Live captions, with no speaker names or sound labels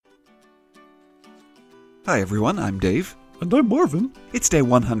Hi everyone, I'm Dave. And I'm Marvin. It's day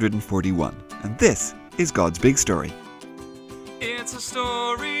 141, and this is God's Big Story. It's a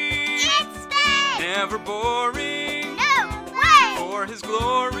story. It's big. Never boring. No way. For His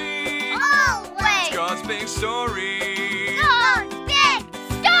glory. Always. It's God's big story. God's big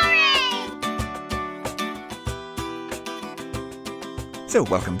story. So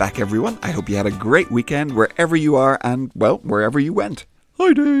welcome back everyone. I hope you had a great weekend wherever you are and, well, wherever you went.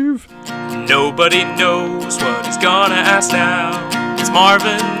 Hi, Dave. Nobody knows what he's gonna ask now. It's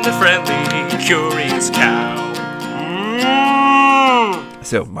Marvin, the friendly, curious cow.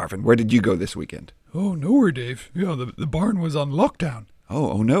 So Marvin, where did you go this weekend? Oh, nowhere, Dave. Yeah, the barn was on lockdown.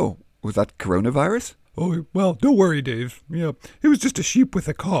 Oh no. Was that coronavirus? Oh, well, don't worry, Dave. Yeah, it was just a sheep with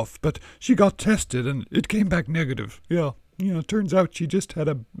a cough, but she got tested and it came back negative. Yeah, turns out she just had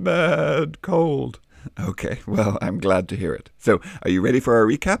a bad cold. Okay, well, I'm glad to hear it. So, are you ready for our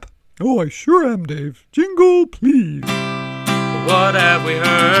recap? Oh, I sure am, Dave. Jingle, please. What have we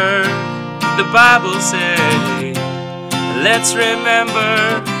heard? The Bible say. Let's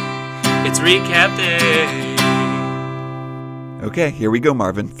remember, it's recap day. Okay, here we go,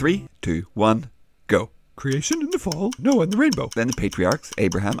 Marvin. 3, 2, 1, go. Creation in the fall, Noah and the rainbow. Then the patriarchs,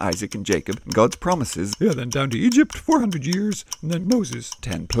 Abraham, Isaac, and Jacob, and God's promises. Yeah, then down to Egypt, 400 years, and then Moses.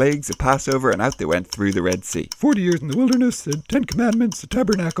 10 plagues, a Passover, and out they went through the Red Sea. 40 years in the wilderness, and 10 commandments, a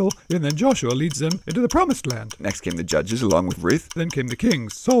tabernacle, and then Joshua leads them into the promised land. Next came the judges along with Ruth. Then came the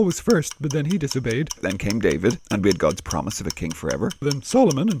kings. Saul was first, but then he disobeyed. Then came David, and we had God's promise of a king forever. Then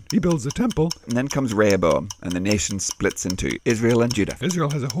Solomon, and he builds the temple. And then comes Rehoboam, and the nation splits into Israel and Judah. Israel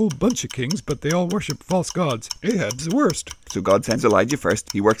has a whole bunch of kings, but they all worship false gods. Ahab's the worst. So God sends Elijah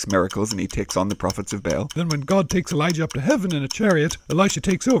first, he works miracles, and he takes on the prophets of Baal. Then when God takes Elijah up to heaven in a chariot, Elisha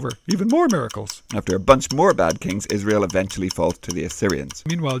takes over. Even more miracles. After a bunch more bad kings, Israel eventually falls to the Assyrians.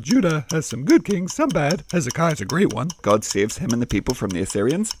 Meanwhile, Judah has some good kings, some bad. Hezekiah's a great one. God saves him and the people from the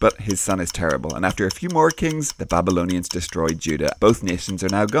Assyrians, but his son is terrible. And after a few more kings, the Babylonians destroyed Judah. Both nations are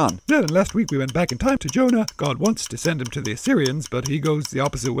now gone. Then last week we went back in time to Jonah. God wants to send him to the Assyrians, but he goes the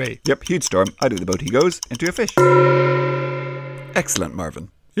opposite way. Yep, huge storm. Out of the boat he goes, into a fish. Excellent, Marvin.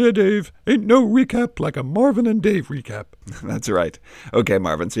 Yeah, Dave. Ain't no recap like a Marvin and Dave recap. That's right. Okay,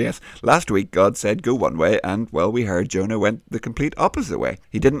 Marvin, so yes, last week God said go one way, and, well, we heard Jonah went the complete opposite way.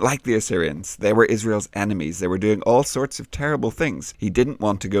 He didn't like the Assyrians. They were Israel's enemies. They were doing all sorts of terrible things. He didn't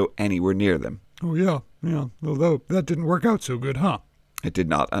want to go anywhere near them. Oh, yeah. Although that didn't work out so good, huh? It did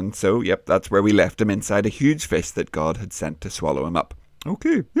not, and so, yep, that's where we left him, inside a huge fish that God had sent to swallow him up.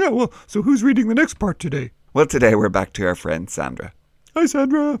 Okay, yeah, well, so who's reading the next part today? Well, today we're back to our friend Sandra. Hi,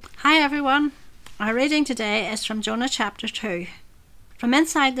 Sandra. Hi, everyone. Our reading today is from Jonah chapter 2. From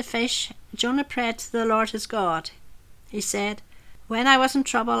inside the fish, Jonah prayed to the Lord his God. He said, "When I was in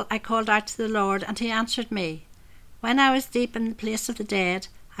trouble, I called out to the Lord, and he answered me. When I was deep in the place of the dead,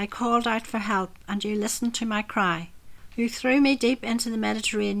 I called out for help, and you listened to my cry. You threw me deep into the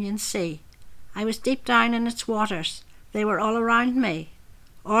Mediterranean Sea. I was deep down in its waters. They were all around me.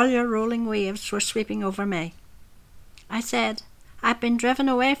 All your rolling waves were sweeping over me. I said, I've been driven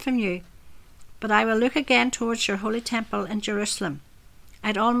away from you, but I will look again towards your holy temple in Jerusalem.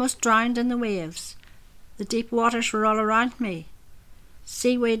 I'd almost drowned in the waves. The deep waters were all around me.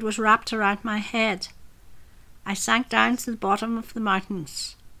 Seaweed was wrapped around my head. I sank down to the bottom of the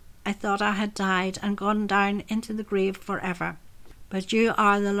mountains. I thought I had died and gone down into the grave forever. But you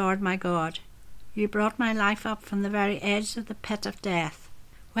are the Lord my God. You brought my life up from the very edge of the pit of death.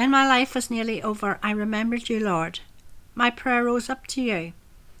 When my life was nearly over, I remembered you, Lord. My prayer rose up to you.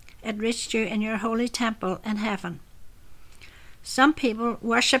 It reached you in your holy temple in heaven. Some people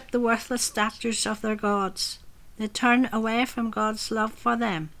worship the worthless statues of their gods. They turn away from God's love for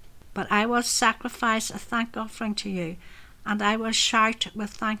them. But I will sacrifice a thank offering to you, and I will shout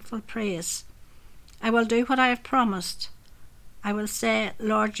with thankful praise. I will do what I have promised. I will say,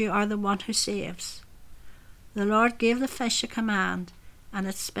 Lord, you are the one who saves." The Lord gave the fish a command, and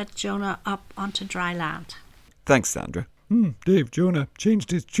it spit Jonah up onto dry land. Thanks, Sandra. Dave, Jonah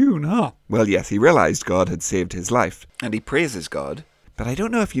changed his tune, huh? Well, yes, he realized God had saved his life, and he praises God. But I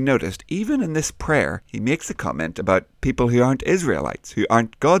don't know if you noticed, even in this prayer, he makes a comment about people who aren't Israelites, who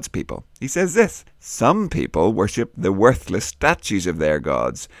aren't God's people. He says this, "Some people worship the worthless statues of their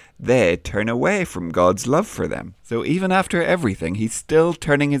gods. They turn away from God's love for them." So even after everything, he's still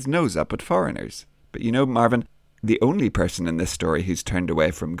turning his nose up at foreigners. But you know, Marvin, the only person in this story who's turned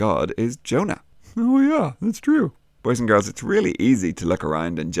away from God is Jonah. Oh, yeah, that's true. Boys and girls, it's really easy to look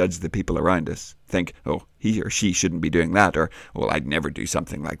around and judge the people around us. Think, oh, he or she shouldn't be doing that, or, well, I'd never do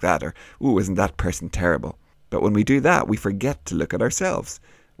something like that, or, ooh, isn't that person terrible? But when we do that, we forget to look at ourselves.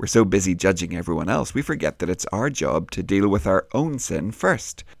 We're so busy judging everyone else, we forget that it's our job to deal with our own sin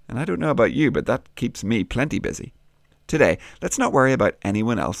first. And I don't know about you, but that keeps me plenty busy. Today, let's not worry about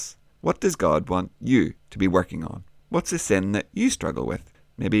anyone else. What does God want you to be working on? What's a sin that you struggle with?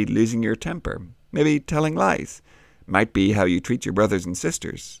 Maybe losing your temper. Maybe telling lies. Might be how you treat your brothers and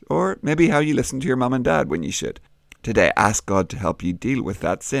sisters. Or maybe how you listen to your mum and dad when you should. Today, ask God to help you deal with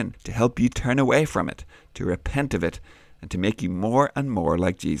that sin, to help you turn away from it, to repent of it, and to make you more and more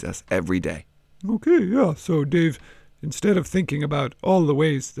like Jesus every day. Okay, yeah, so Dave, instead of thinking about all the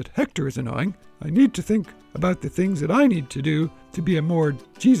ways that Hector is annoying, I need to think about the things that I need to do to be a more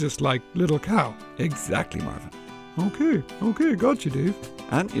Jesus-like little cow. Exactly, Marvin. Okay, got you, Dave.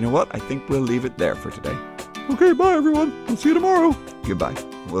 And you know what? I think we'll leave it there for today. Okay, bye everyone. We'll see you tomorrow. Goodbye.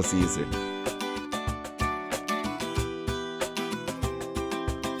 We'll see you soon.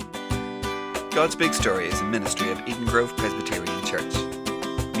 God's Big Story is a ministry of Eden Grove Presbyterian Church.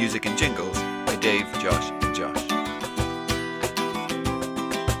 Music and jingles by Dave Josh.